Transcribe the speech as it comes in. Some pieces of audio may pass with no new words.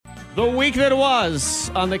The week that was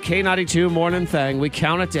on the K92 Morning Thing. We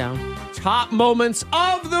count it down. Top moments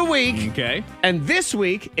of the week. Okay. And this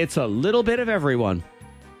week, it's a little bit of everyone.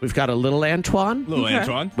 We've got a little Antoine. Little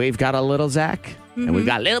Antoine. We've got a little Zach. And we've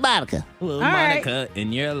got little Monica. Little right. Monica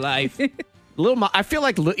in your life. I feel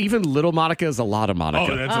like even little Monica is a lot of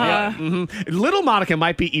Monica. Oh, that's right. Little Monica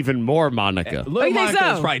might be even more Monica. Little you think Monica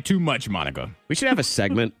so? is probably too much Monica. We should have a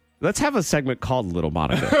segment. Let's have a segment called Little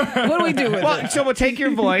Monica. What do we do with Well, it? so we'll take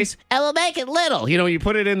your voice and we'll make it little. You know, you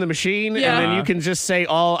put it in the machine Yeah. and then you can just say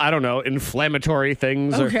all, I don't know, inflammatory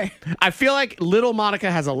things. Okay. I feel like Little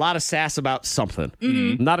Monica has a lot of sass about something.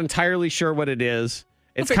 Mm-hmm. Not entirely sure what it is.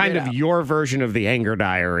 It's figure kind it of out. your version of the Anger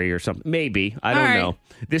Diary or something. Maybe. I don't All right. know.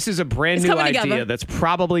 This is a brand It's new coming idea together. that's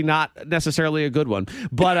probably not necessarily a good one.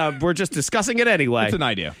 But we're just discussing it anyway. It's an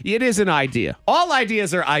idea. It is an idea. All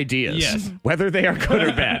ideas are ideas. Yes. Whether they are good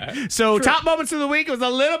or bad. So, top moments of the week was a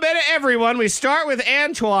little bit of everyone. We start with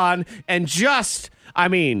Antoine and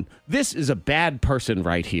this is a bad person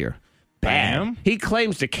right here. Bad. Bam. He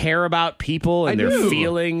claims to care about people and I their do.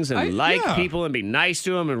 feelings and Yeah. people and be nice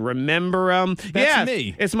to them and remember them. That's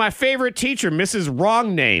me. It's my favorite teacher, Mrs.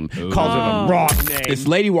 Wrong Name, calls her the wrong name. This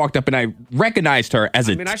lady walked up and I recognized her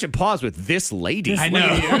as I should pause with this lady. I know.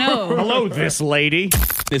 Hello, this lady.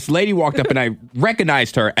 this lady walked up and I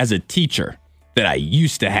recognized her as a teacher that I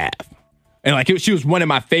used to have. And she was one of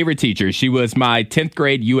my favorite teachers. She was my 10th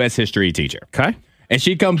grade U.S. history teacher. Okay. And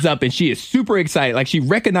she comes up and she is super excited. Like she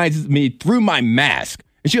recognizes me through my mask.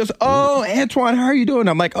 And she goes, "Oh, Antoine, how are you doing?"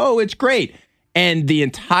 I'm like, "Oh, it's great." And the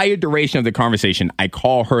entire duration of the conversation, I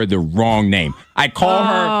call her the wrong name. I call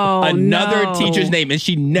her another teacher's name, and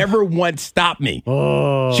she never once stopped me.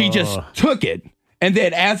 Oh. She just took it. And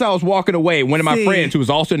then as I was walking away, one of my friends who was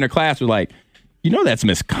also in the class was like, "That's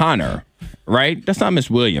Miss Connor, right? That's not Miss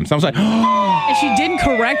Williams." I was like, And she didn't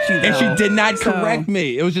correct you, though. and she did not correct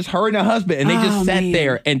me. It was just her and her husband. And they just sat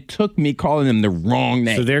there and took me calling them the wrong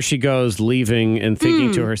name. So there she goes, leaving and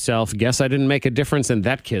thinking to herself, guess I didn't make a difference in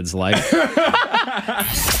that kid's life.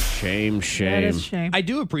 Shame, That shame. is a shame. I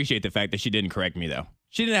do appreciate the fact that she didn't correct me, though.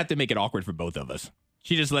 She didn't have to make it awkward for both of us.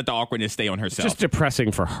 She just let the awkwardness stay on herself. Just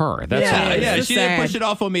depressing for her. That's all. Yeah. it is. yeah, It's she sad. didn't push it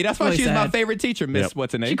off on me. That's why Really she's my sad. favorite teacher, Miss Yep.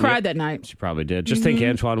 What's her name? She cried that night. She probably did. Just think,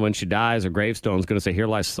 Antoine, when she dies, her gravestone's going to say, "Here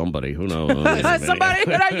lies somebody." Who knows? Somebody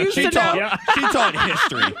that I used She to know. taught, she taught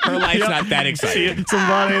history. Her life's not that exciting.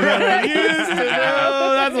 Somebody that I used to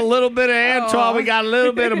know. That's a little bit of Antoine. We got a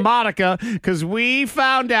little bit of Monica because we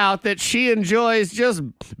found out that she enjoys just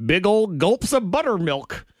big old gulps of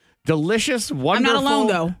buttermilk. Delicious, wonderful alone,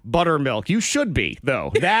 though. buttermilk. You should be,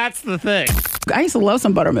 though. That's the thing. I used to love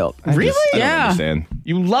some buttermilk. Really? I don't Yeah. understand.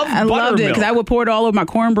 You love I buttermilk. loved it because I would pour it all over my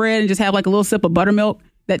cornbread and just have like a little sip of buttermilk.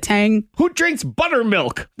 That tang. Who drinks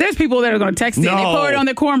buttermilk? There's people that are going to text it and they No. pour it on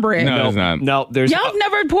their cornbread. No, it's not. No, there's Y'all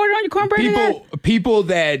never poured it on your cornbread? in that? People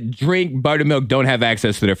that drink buttermilk don't have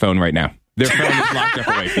access to their phone right now. Their phone is locked up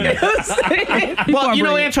away from them. Well, you know,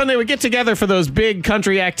 Cornbread. Antoine, they would get together for those big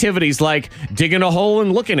country activities like digging a hole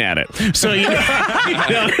and looking at it. So you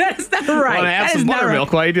That's not right. want to have That some is not buttermilk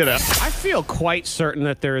right. while you do that. I feel quite certain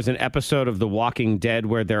that there is an episode of The Walking Dead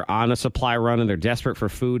where they're on a supply run and they're desperate for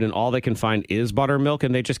food and all they can find is buttermilk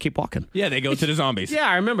and they just keep walking. Yeah, they go to the zombies. Yeah,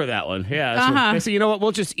 I remember that one. Yeah. So they say, you know what?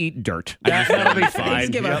 We'll just eat dirt. That'll be fine.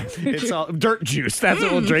 give up. It's all dirt juice. That's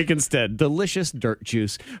what we'll drink instead. Delicious dirt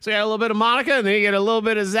juice. So you got a little bit of Monica and then you get a little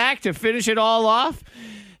bit of Zach to finish it all off.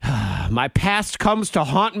 My past comes to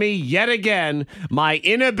haunt me yet again. My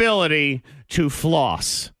inability to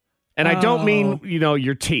floss. And I don't mean,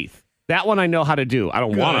 your teeth. That one I know how to do. I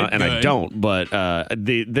don't want to, and I good. don't. But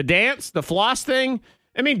the dance, the floss thing,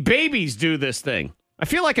 I mean, babies do this thing. I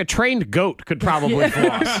feel like a trained goat could probably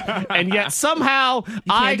floss. And yet somehow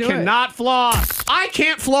I do it. cannot floss. I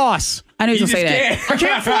can't floss. I knew you were going to say that. I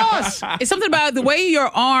can't floss. It's something about the way your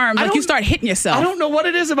arm, like you don't- start hitting yourself. I don't know what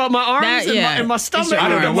it is about my arms That- and, yeah. my stomach. I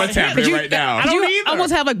don't know and what's my happening hips. right now. I don't you either.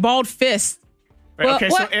 almost have like bald fists. Well, Okay,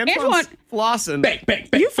 so what? Antoine's flossing. Bang, bang,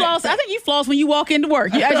 bang, You bang, floss. I think you floss when you walk into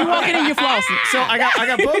work. As you walk in, you're flossing. So I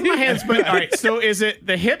got both my hands, but all right. So is it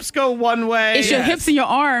the hips go one way? It's your hips and your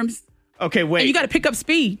arms, Okay, wait. and you got to pick up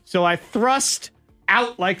speed. So I thrust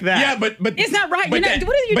out like that. Yeah, but It's not right. But, You're not- that,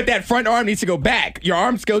 what are you- but that front arm needs to go back. Your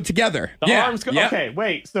arms go together. the yeah. arms go. Yep. Okay,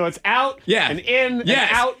 wait. So it's out. Yeah. And in. Yes.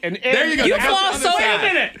 And out and in. There you go. You Now go to floss the other so- side. Wait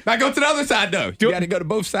a minute. Now go to the other side though. You got to go to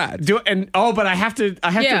both sides. But I have to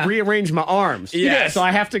Yeah. rearrange my arms. Yes. So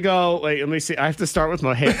I have to go. Wait, let me see. I have to start with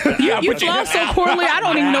my hip. You floss so poorly, I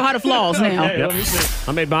don't even know how to floss now. Hey, let me see.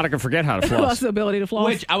 I made Monica forget how to Lost floss. the ability to floss.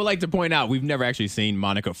 Which I would like to point out, we've never actually seen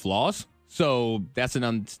Monica floss. So that's an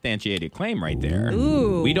unsubstantiated claim right there.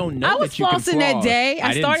 Ooh. We don't know I was that you can flossing that floss. day.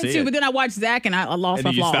 I didn't started see to, it. but then I watched Zach and I lost And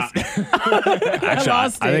my then you floss. stopped. I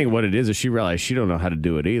lost I it. think what it is she realized she don't know how to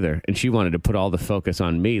do it either, and she wanted to put all the focus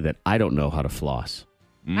on me that I don't know how to floss.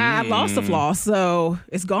 I lost the floss, so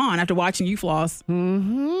it's gone after watching you floss.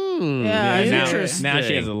 Mm-hmm. Yeah, And it's now, interesting. now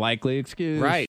she has a likely excuse. Right.